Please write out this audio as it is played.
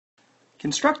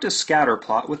Construct a scatter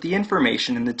plot with the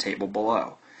information in the table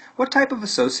below. What type of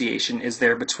association is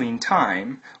there between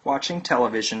time, watching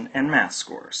television, and math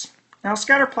scores? Now, a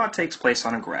scatter plot takes place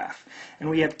on a graph, and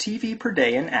we have TV per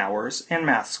day in hours and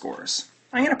math scores.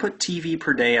 I'm going to put TV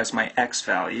per day as my X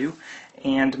value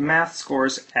and math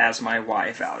scores as my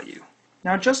Y value.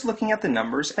 Now, just looking at the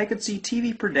numbers, I could see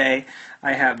TV per day,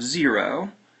 I have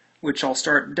 0, which I'll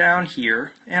start down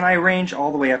here, and I range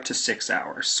all the way up to 6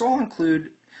 hours. So I'll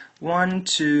include 1,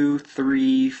 2,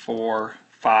 3, 4,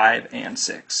 5, and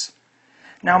 6.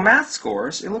 Now math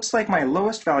scores, it looks like my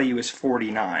lowest value is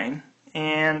 49,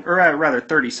 or rather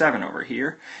 37 over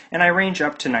here, and I range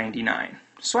up to 99.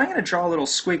 So I'm going to draw a little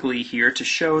squiggly here to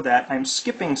show that I'm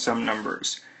skipping some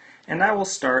numbers. And I will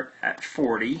start at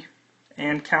 40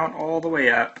 and count all the way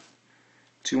up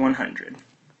to 100.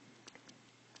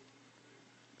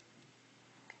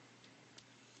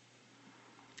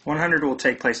 "100 will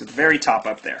take place at the very top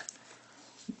up there.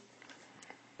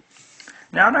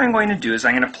 Now what I'm going to do is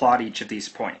I'm going to plot each of these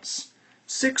points.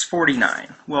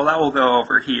 649, well that will go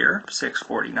over here,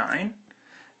 649.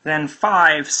 Then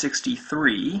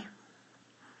 563,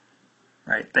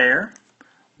 right there.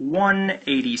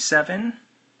 187,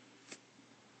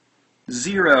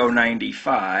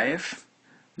 095,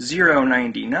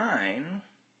 099,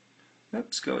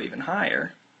 oops, go even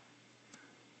higher.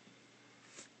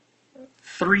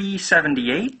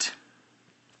 378,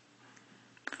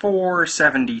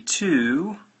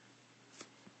 472,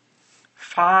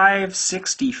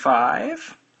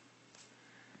 565,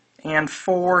 and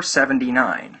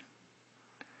 479.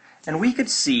 And we could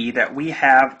see that we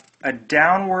have a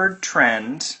downward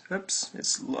trend. Oops,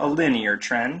 it's a linear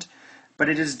trend, but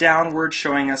it is downward,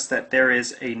 showing us that there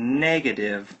is a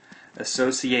negative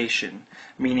association,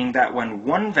 meaning that when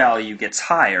one value gets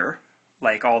higher,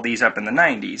 like all these up in the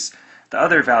 90s, the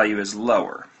other value is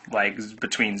lower, like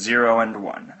between 0 and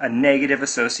 1, a negative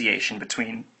association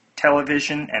between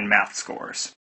television and math scores.